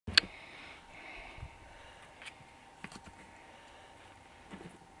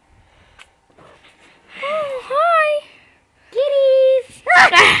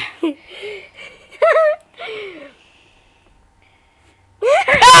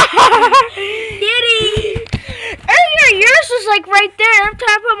like right there. I'm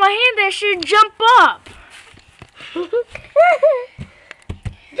trying to put my hand there. It should jump up.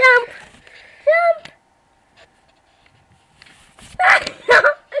 Jump. Jump.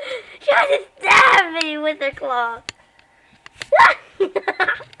 Trying to stab me with her claw.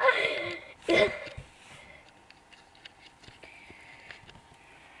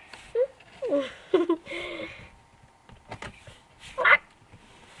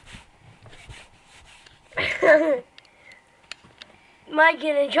 My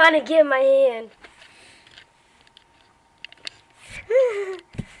kitten trying to get my hand.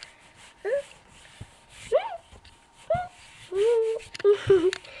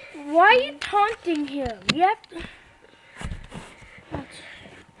 Why are you taunting him? Yep.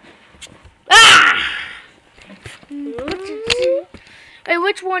 Ah! Hey,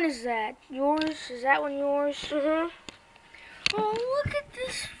 which one is that? Yours? Is that one yours? Mm-hmm. Oh, look at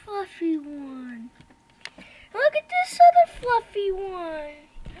this fluffy one. Look at this other fluffy one.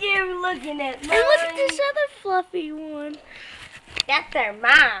 You're looking at mine. And look at this other fluffy one. That's their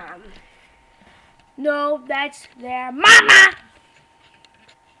mom. No, that's their mama.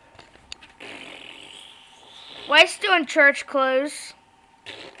 Why is still in church clothes?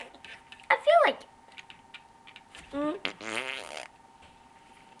 I feel like.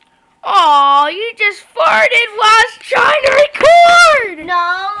 Oh, you just farted while I was trying to record. No,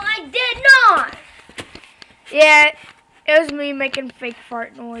 I did not. Yeah, it was me making fake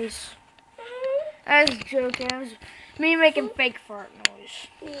fart noise. I was joking. It was me making fake fart noise.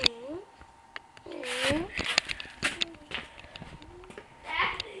 Look at me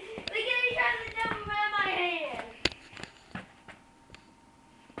trying to jump around my hand.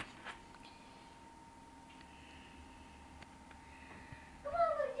 Come on,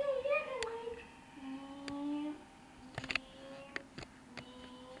 look, Jenny, you can win.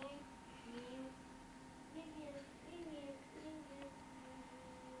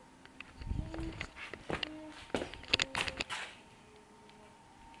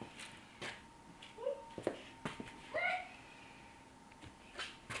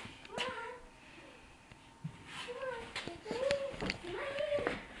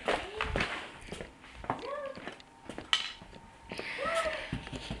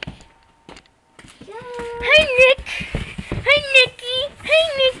 Hey, Nick. Hey, Nicky. Hey,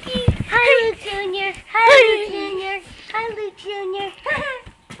 Nicky. Hi, Luke Jr. Hi, Luke Jr. Hi, Luke Jr.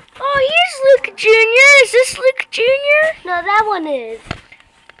 Oh, here's Luke Jr. Is this Luke Jr.? No, that one is.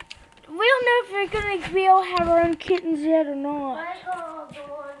 We don't know if we're going to be able to have our own kittens yet or not.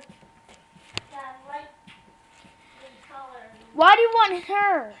 Why do you want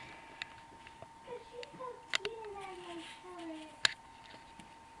her?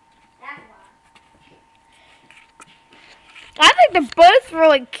 I think they're both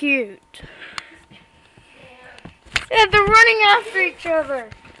really cute. Yeah, they're running after each other.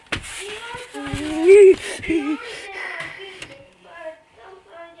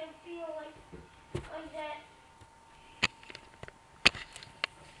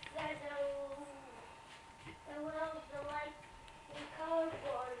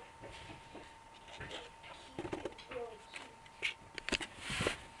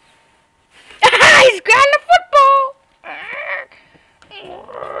 He's grabbing the football.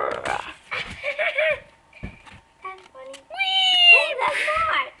 That's funny. Whee! Hey, that's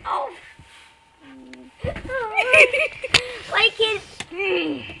not. Oh. Like his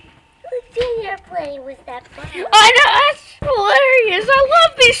Junior playing with that ball. I know, that's hilarious. I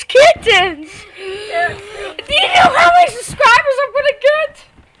love these kittens. Do you know how many subscribers I'm going to get?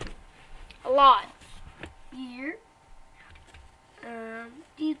 A lot. Here.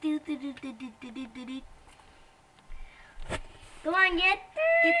 Come on, get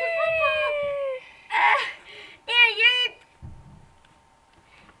the football.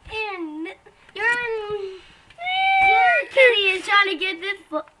 Your kitty is trying to get this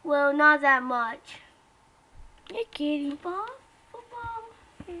foot. Well, not that much. Hey, kitty. Football, football,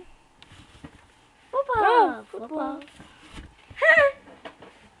 Oh, football, football.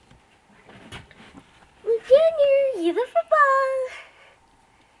 Junior, you the football.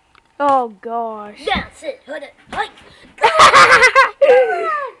 Oh, gosh. That's it. Hold it. Hi.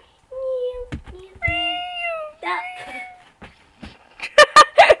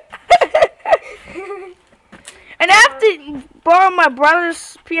 And I have to borrow my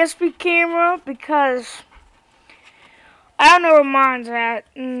brother's PSP camera because I don't know where mine's at.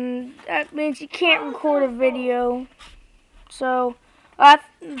 And that means you can't record a video. So,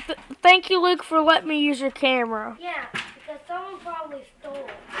 thank you, Luke, for letting me use your camera. Yeah, because someone probably stole it.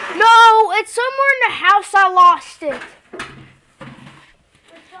 No, it's somewhere in the house. I lost it. But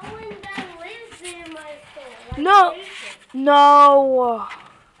someone that lives there might steal it. Like No. Jason. No.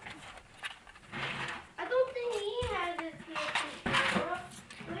 I don't think he has his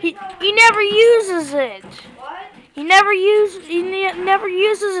PSP. He never uses it. What? He never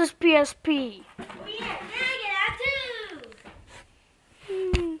uses his PSP. Oh yeah, dang it, I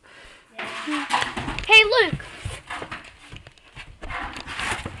too. Hey Luke.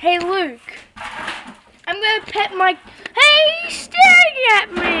 Hey Luke. I'm gonna pet my. Hey, he's staring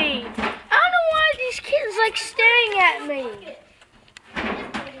at me. I don't know why these kids like staring at me.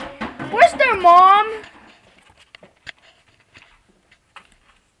 Where's their mom?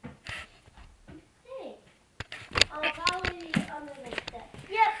 Hey. Probably underneath that.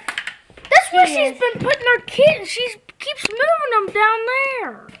 Yep. That's where she's been putting her kittens. She keeps moving them down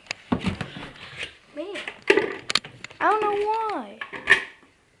there. Man. I don't know why.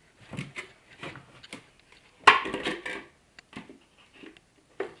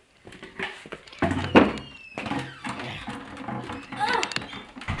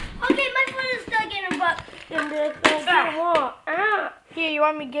 Okay, my foot is stuck in a butt. Here, you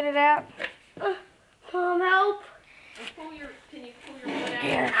want me to get it out? Mom, help. Can you pull your foot out?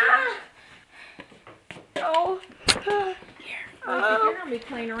 Here. Oh. Well, if you're gonna be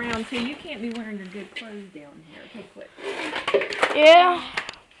playing around too, you can't be wearing your good clothes down here. Okay, quit. Yeah.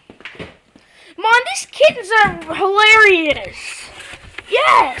 Mom, these kittens are hilarious.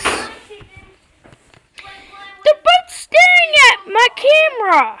 Yes. They're both staring at my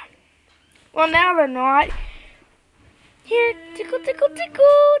camera. Well, now they're not. Here, tickle, tickle,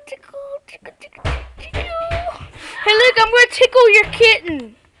 tickle, tickle, tickle, tickle, tickle. Hey, look, I'm going to tickle your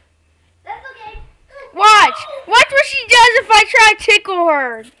kitten. That's okay. Watch. Watch what she does if I try to tickle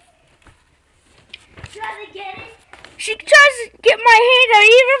her. Try to get it. She tries to get my hand out.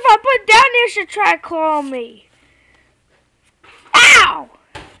 Even if I put it down there, she'll try to claw me. Ow!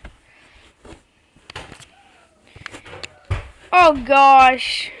 Oh,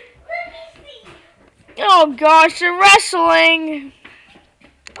 gosh. Oh, gosh, they're wrestling.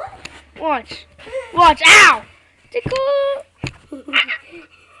 Watch. Watch. Ow! Tickle.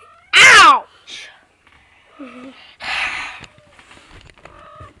 Ouch!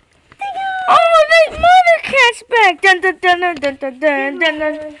 Oh, the mother cat's back. Dun, dun, dun, dun, dun, dun, dun, dun,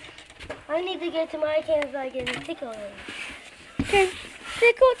 dun. I need to get to my can so I can tickle him. Okay.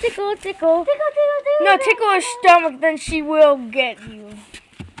 Tickle, tickle, tickle. Tickle, tickle. No, tickle her stomach, then she will get you.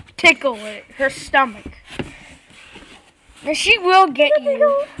 Tickle it, her stomach. Then she will get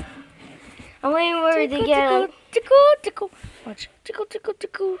you. I'm waiting for her to Tickle, get tickle, him. tickle, tickle. Watch. Tickle, tickle,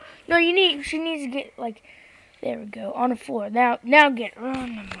 tickle. No, she needs to get, like, there we go, on the floor. Now get her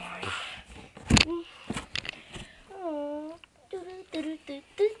on the mic.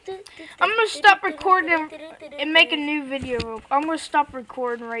 I'm going to stop recording and make a new video. I'm going to stop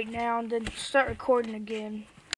recording right now and then start recording again.